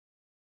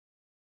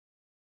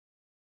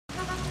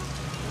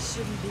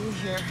shouldn't be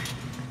here.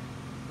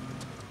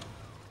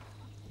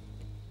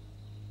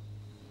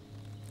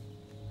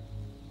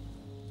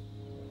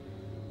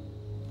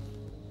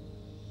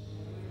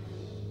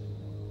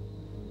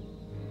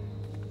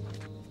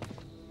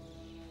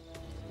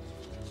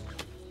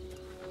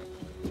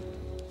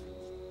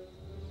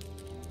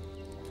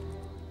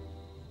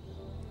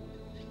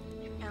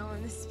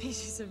 Alan, this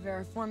species of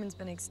Variformin's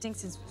been extinct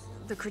since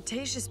the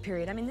Cretaceous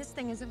period. I mean, this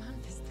thing is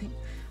about this thing.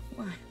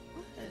 What?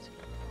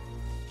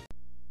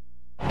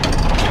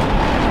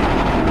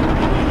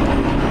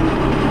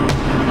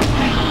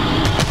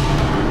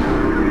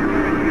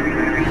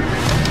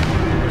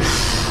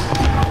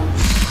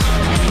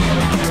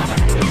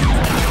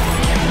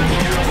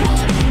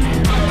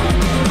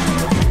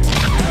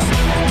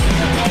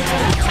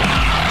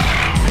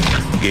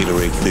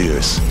 Gatorade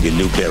Fierce, your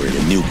new berry,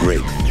 a new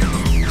grape.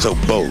 So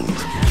bold,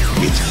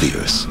 it's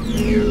fierce.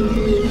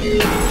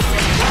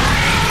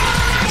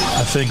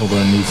 I think I'm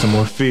gonna need some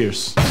more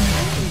fierce.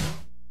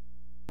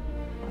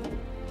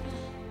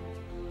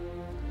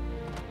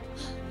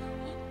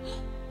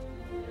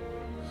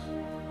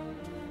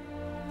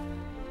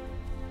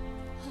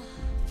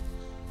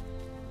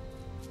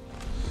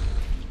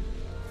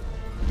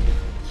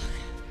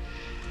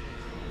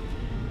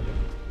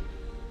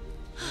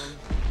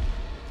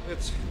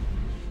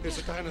 It's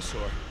a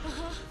dinosaur.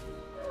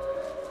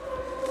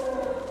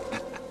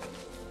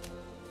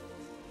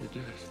 You're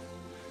dead.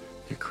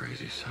 You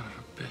crazy son of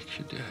a bitch,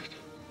 you're dead.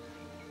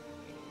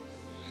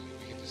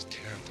 We can just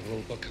tear up the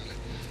rule book on it.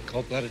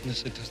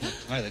 Cold-bloodedness, it doesn't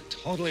apply. They're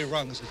totally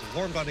wrong. This is a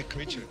warm-bodied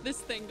creature. This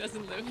thing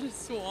doesn't live in a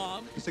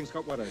swamp. This thing's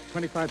got, what, a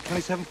 25,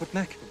 27-foot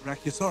neck?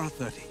 Brachiosaurus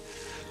 30.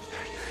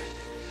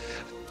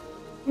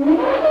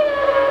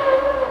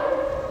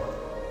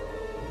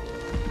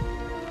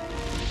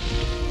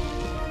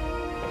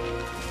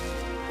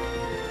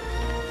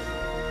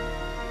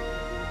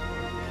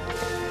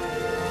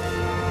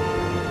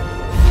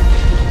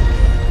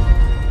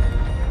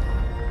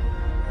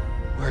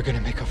 We're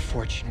gonna make a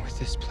fortune with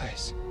this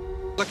place.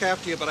 Look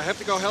after you, but I have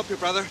to go help your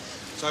brother,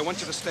 so I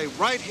want you to stay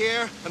right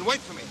here and wait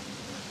for me.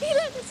 He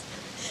left us!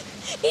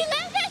 He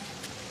left us!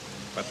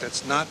 But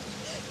that's not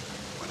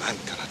what I'm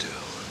gonna do.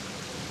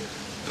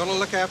 Gonna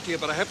look after you,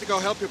 but I have to go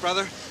help your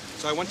brother,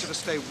 so I want you to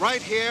stay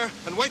right here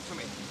and wait for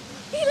me.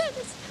 He left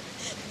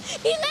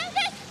us! He left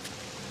us!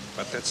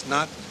 But that's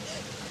not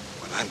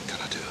what I'm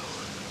gonna do.